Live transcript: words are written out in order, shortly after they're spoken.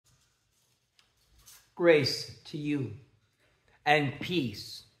Grace to you and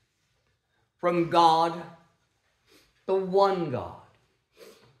peace from God, the one God,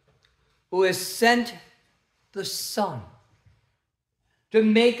 who has sent the Son to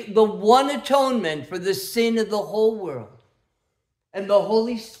make the one atonement for the sin of the whole world, and the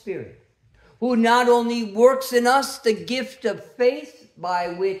Holy Spirit, who not only works in us the gift of faith by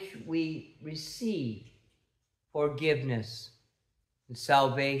which we receive forgiveness and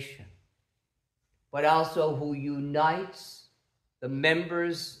salvation, but also who unites the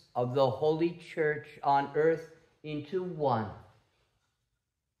members of the Holy Church on earth into one,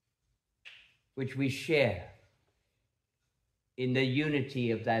 which we share in the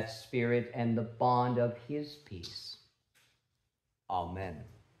unity of that Spirit and the bond of his peace. Amen.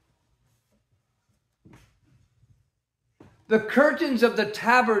 The curtains of the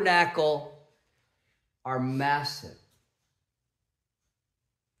tabernacle are massive,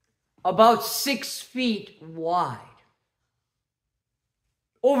 about 6 feet wide,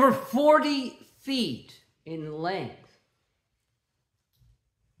 over 40 feet in length.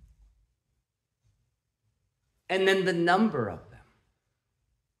 And then the number of them.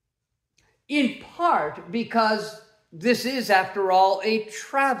 In part because this is, after all, a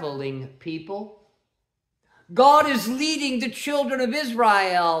traveling people. God is leading the children of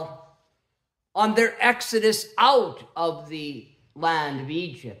Israel on their exodus out of the land of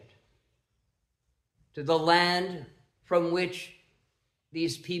Egypt to the land from which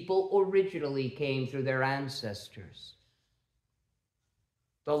these people originally came through their ancestors.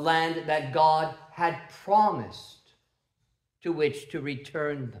 The land that God had promised to which to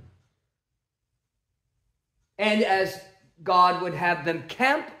return them. And as God would have them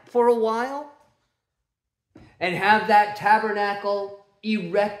camp for a while and have that tabernacle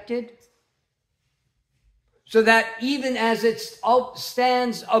erected so that even as it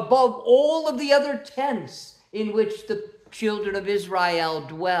stands above all of the other tents in which the children of Israel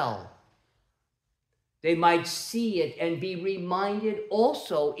dwell, they might see it and be reminded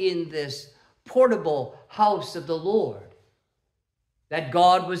also in this portable house of the Lord that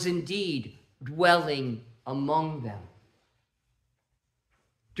God was indeed dwelling among them,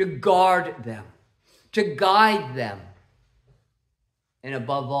 to guard them, to guide them, and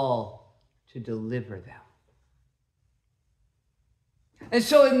above all, to deliver them. And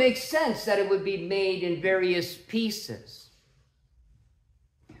so it makes sense that it would be made in various pieces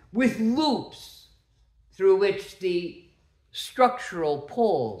with loops through which the structural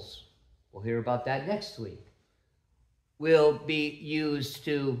poles, we'll hear about that next week, will be used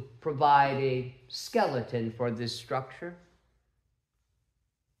to provide a skeleton for this structure.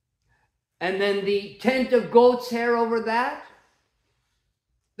 And then the tent of goat's hair over that,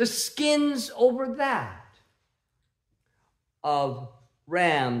 the skins over that, of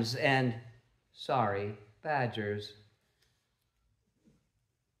rams and, badgers.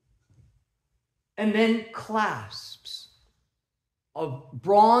 And then clasps of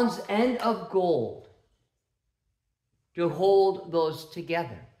bronze and of gold to hold those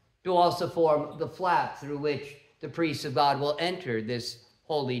together, to also form the flap through which the priests of God will enter this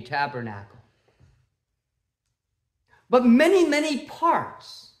holy tabernacle. But many, many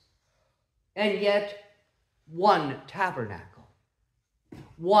parts, and yet one tabernacle,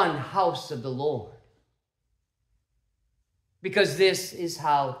 one house of the Lord. Because this is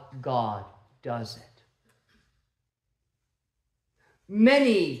how God does it.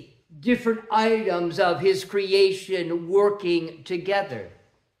 Many different items of his creation working together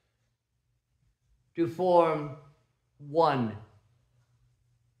to form one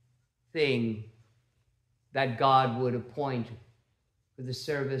thing that God would appoint for the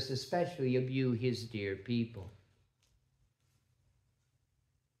service, especially of you, his dear people.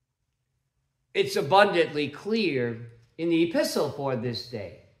 It's abundantly clear in the epistle for this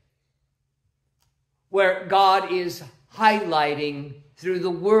day, where God is highlighting through the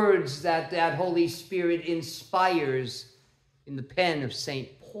words that Holy Spirit inspires in the pen of St.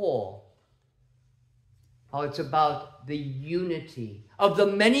 Paul, how it's about the unity of the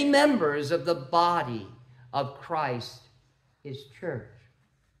many members of the body of Christ, his church.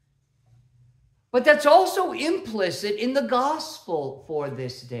 But that's also implicit in the gospel for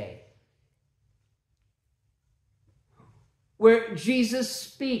this day, where Jesus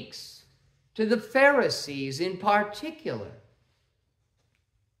speaks to the Pharisees in particular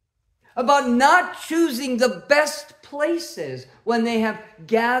about not choosing the best places when they have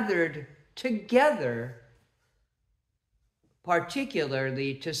gathered together,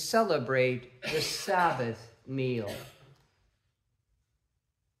 particularly to celebrate the Sabbath meal.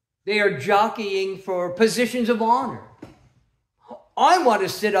 They are jockeying for positions of honor I want to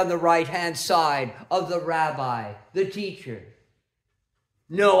sit on the right-hand side of the rabbi, the teacher.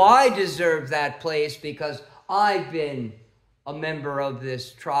 No, I deserve that place because I've been a member of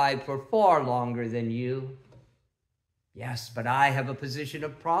this tribe for far longer than you. Yes, but I have a position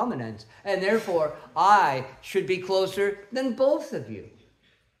of prominence, and therefore I should be closer than both of you.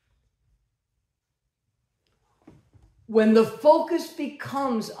 When the focus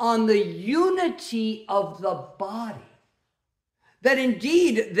becomes on the unity of the body, that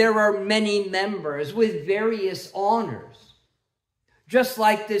indeed there are many members with various honors, just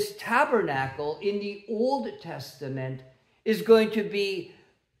like this tabernacle in the Old Testament is going to be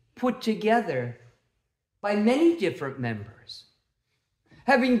put together by many different members,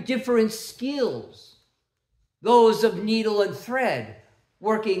 having different skills, those of needle and thread,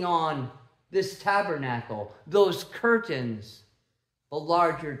 working on this tabernacle, those curtains, the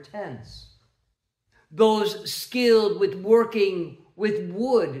larger tents, those skilled with working with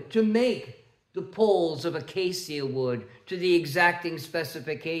wood to make the poles of acacia wood to the exacting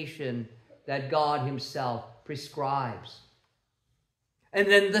specification that God himself prescribes. And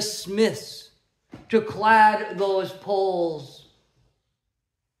then the smiths to clad those poles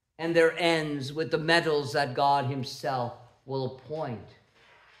and their ends with the metals that God himself will appoint.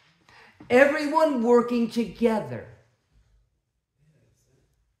 Everyone working together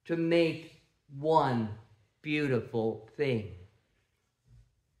to make one beautiful thing.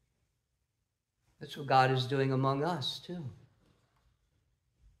 That's what God is doing among us too.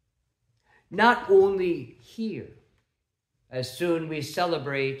 Not only here, as soon we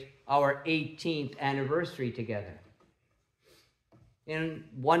celebrate our 18th anniversary together, in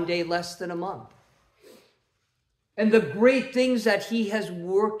one day less than a month. And the great things that he has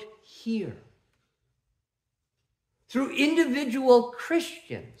worked here through individual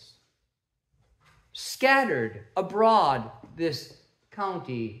Christians scattered abroad this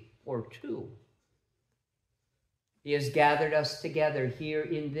county or two. He has gathered us together here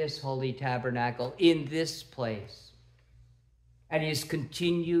in this holy tabernacle, in this place. And he has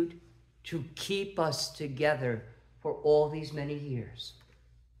continued to keep us together for all these many years.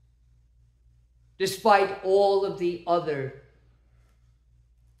 Despite all of the other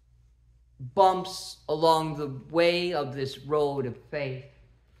bumps along the way of this road of faith.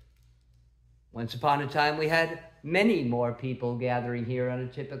 Once upon a time, we had many more people gathering here on a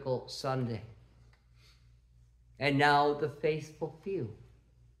typical Sunday. And now the faithful few.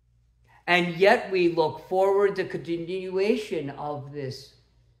 And yet we look forward to the continuation of this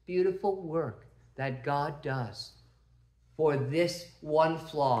beautiful work that God does for this one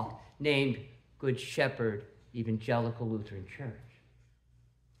flock named Good Shepherd Evangelical Lutheran Church.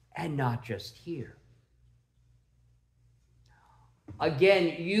 And not just here.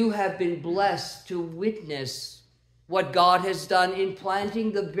 Again, you have been blessed to witness what God has done in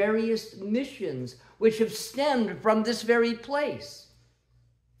planting the various missions which have stemmed from this very place.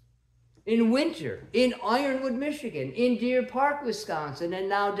 In Winter, in Ironwood, Michigan, in Deer Park, Wisconsin, and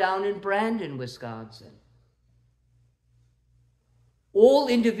now down in Brandon, Wisconsin. All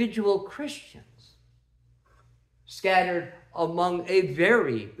individual Christians scattered among a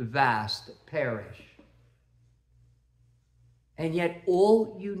very vast parish, and yet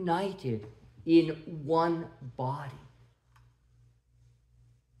all united in one body,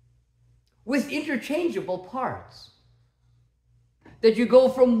 with interchangeable parts, that you go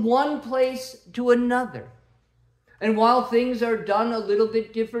from one place to another. And while things are done a little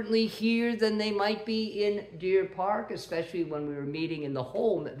bit differently here than they might be in Deer Park, especially when we were meeting in the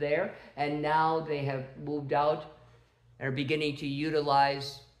home there, and now they have moved out and are beginning to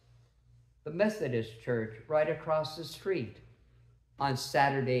utilize the Methodist church right across the street on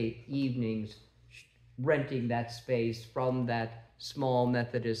Saturday evenings, renting that space from that small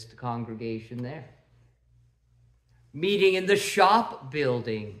Methodist congregation there. Meeting in the shop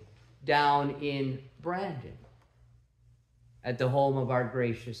building down in Brandon at the home of our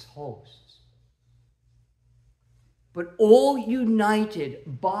gracious hosts. But all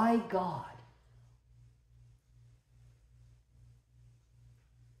united by God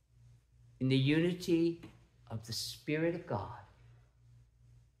in the unity of the Spirit of God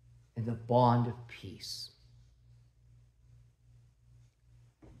and the bond of peace.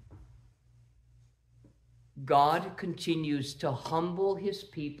 God continues to humble his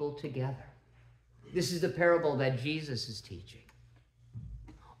people together. This is the parable that Jesus is teaching.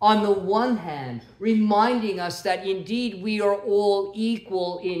 On the one hand, reminding us that indeed we are all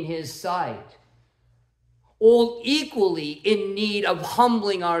equal in his sight, all equally in need of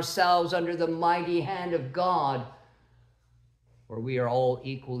humbling ourselves under the mighty hand of God, for we are all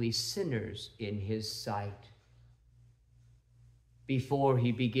equally sinners in his sight. before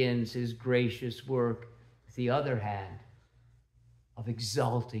he begins his gracious work with the other hand of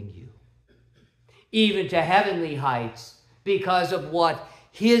exalting you, even to heavenly heights, because of what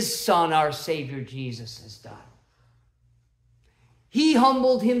his Son, our Savior Jesus, has done. He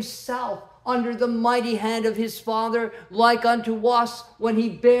humbled himself under the mighty hand of his Father, like unto us, when he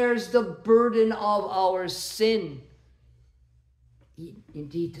bears the burden of our sin.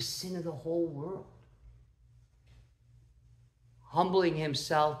 Indeed, the sin of the whole world. Humbling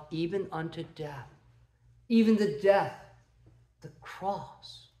himself even unto death, even the death, the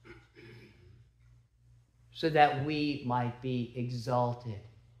cross, so that we might be exalted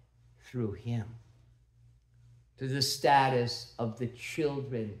through him to the status of the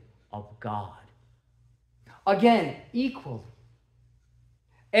children of God. Again, equally,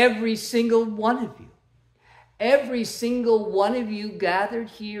 every single one of you gathered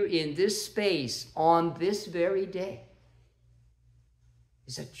here in this space on this very day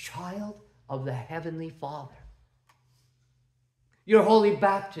is a child of the Heavenly Father. Your holy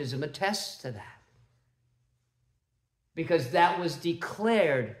baptism attests to that, because that was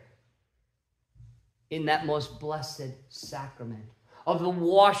declared in that most blessed sacrament of the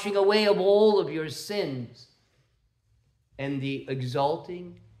washing away of all of your sins and the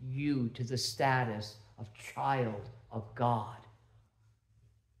exalting you to the status of child of God.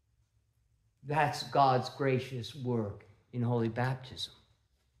 That's God's gracious work in holy baptism.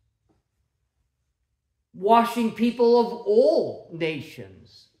 Washing people of all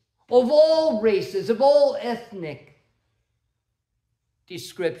nations, of all races, of all ethnic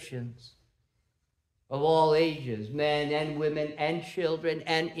descriptions, of all ages, men and women and children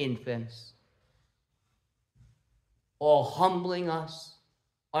and infants, all humbling us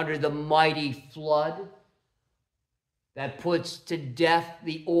under the mighty flood that puts to death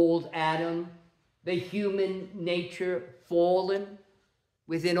the old Adam, the human nature fallen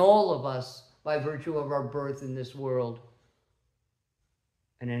within all of us by virtue of our birth in this world,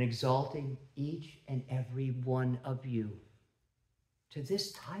 and in exalting each and every one of you to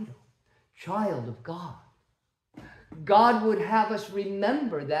this title, child of God. God would have us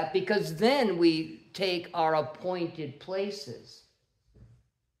remember that, because then we take our appointed places,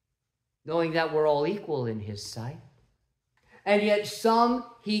 knowing that we're all equal in his sight. And yet some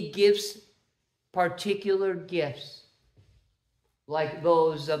he gives particular gifts, like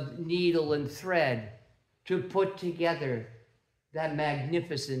those of needle and thread, to put together that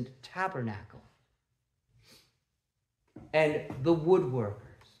magnificent tabernacle. And the woodworkers,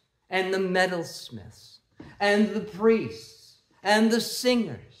 and the metalsmiths, and the priests, and the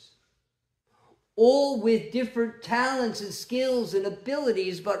singers, all with different talents and skills and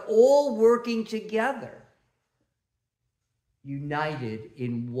abilities, but all working together, united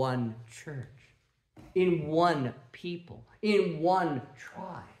in one church, in one people, in one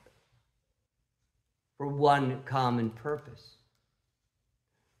tribe, for one common purpose: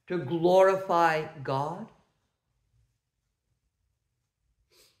 to glorify God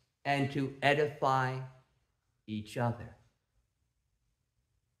and to edify each other,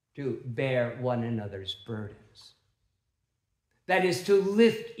 to bear one another's burdens. That is, to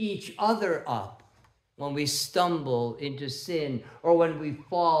lift each other up when we stumble into sin, or when we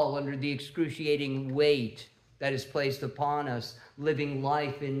fall under the excruciating weight that is placed upon us, living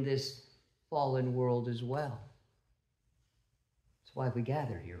life in this fallen world as well. That's why we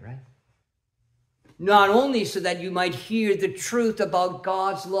gather here, right? Not only so that you might hear the truth about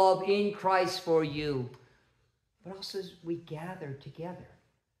God's love in Christ for you, but also as we gather together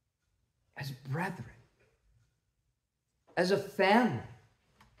as brethren, as a family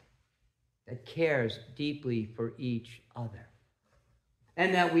that cares deeply for each other,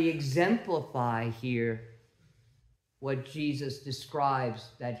 and that we exemplify here what Jesus describes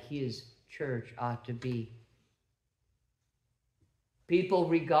that his church ought to be. People,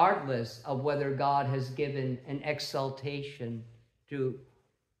 regardless of whether God has given an exaltation to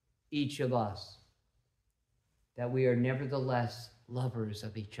each of us, that we are nevertheless lovers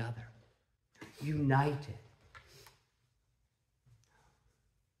of each other, united.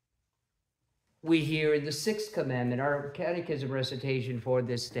 We hear in the sixth commandment, our catechism recitation for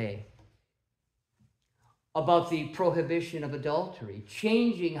this day, about the prohibition of adultery,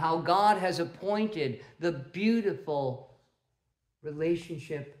 changing how God has appointed the beautiful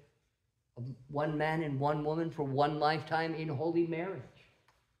relationship of one man and one woman for one lifetime in holy marriage.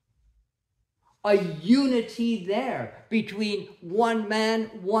 A unity there between one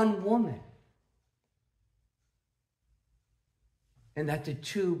man, one woman. And that the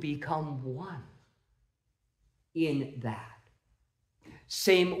two become one in that.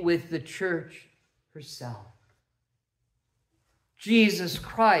 Same with the church herself. Jesus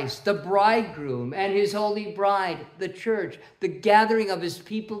Christ, the bridegroom, and his holy bride, the church, the gathering of his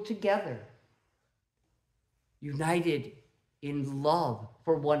people together, united in love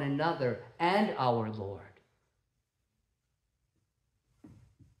for one another and our Lord.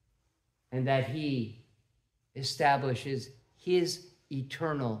 And that he establishes his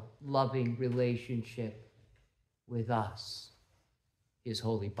eternal loving relationship with us, his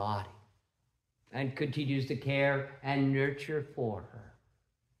holy body, and continues to care and nurture for her.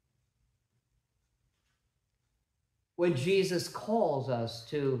 When Jesus calls us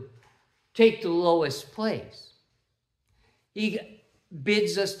to take the lowest place, he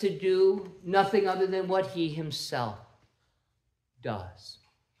bids us to do nothing other than what he himself does.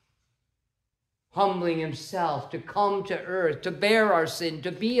 Humbling himself to come to earth, to bear our sin,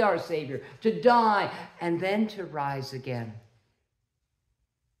 to be our Savior, to die, and then to rise again.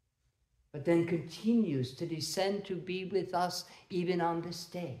 But then continues to descend to be with us even on this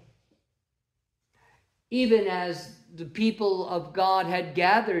day. Even as the people of God had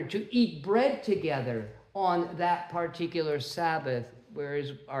gathered to eat bread together on that particular Sabbath, where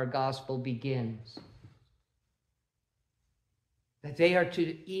our gospel begins. That they are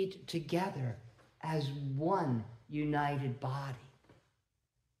to eat together as one united body.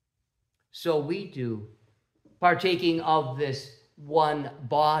 So we do, partaking of this one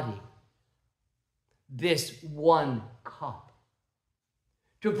body, this one cup,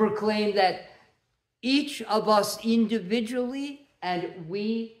 to proclaim that each of us individually and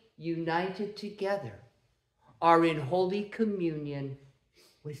we united together are in holy communion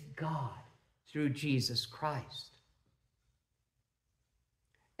with God through Jesus Christ.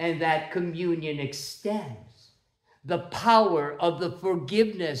 And that communion extends the power of the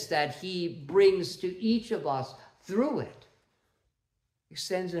forgiveness that he brings to each of us through it.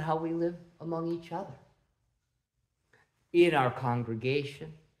 Extends in how we live among each other, in our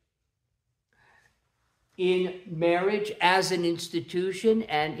congregation, in marriage as an institution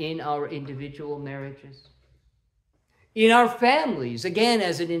and in our individual marriages, in our families, again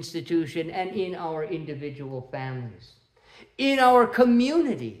as an institution and in our individual families, in our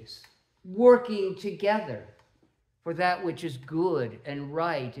communities, working together for that which is good and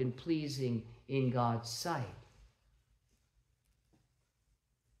right and pleasing in God's sight.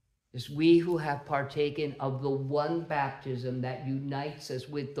 As we who have partaken of the one baptism that unites us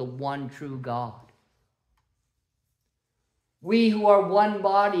with the one true God. We who are one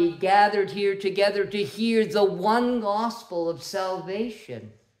body gathered here together to hear the one gospel of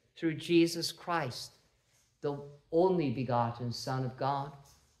salvation through Jesus Christ, the only begotten Son of God.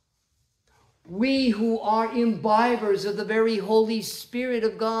 We who are imbibers of the very Holy Spirit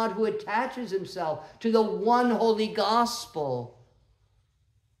of God who attaches himself to the one holy gospel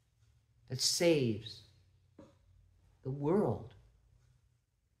that saves the world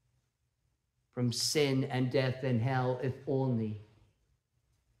from sin and death and hell, if only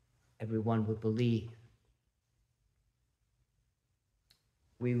everyone would believe.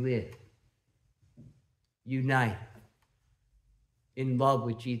 We live united in love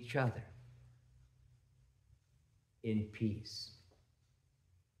with each other, in peace.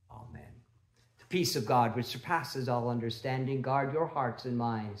 Amen. The peace of God, which surpasses all understanding, guard your hearts and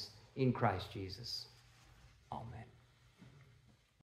minds in Christ Jesus. Amen.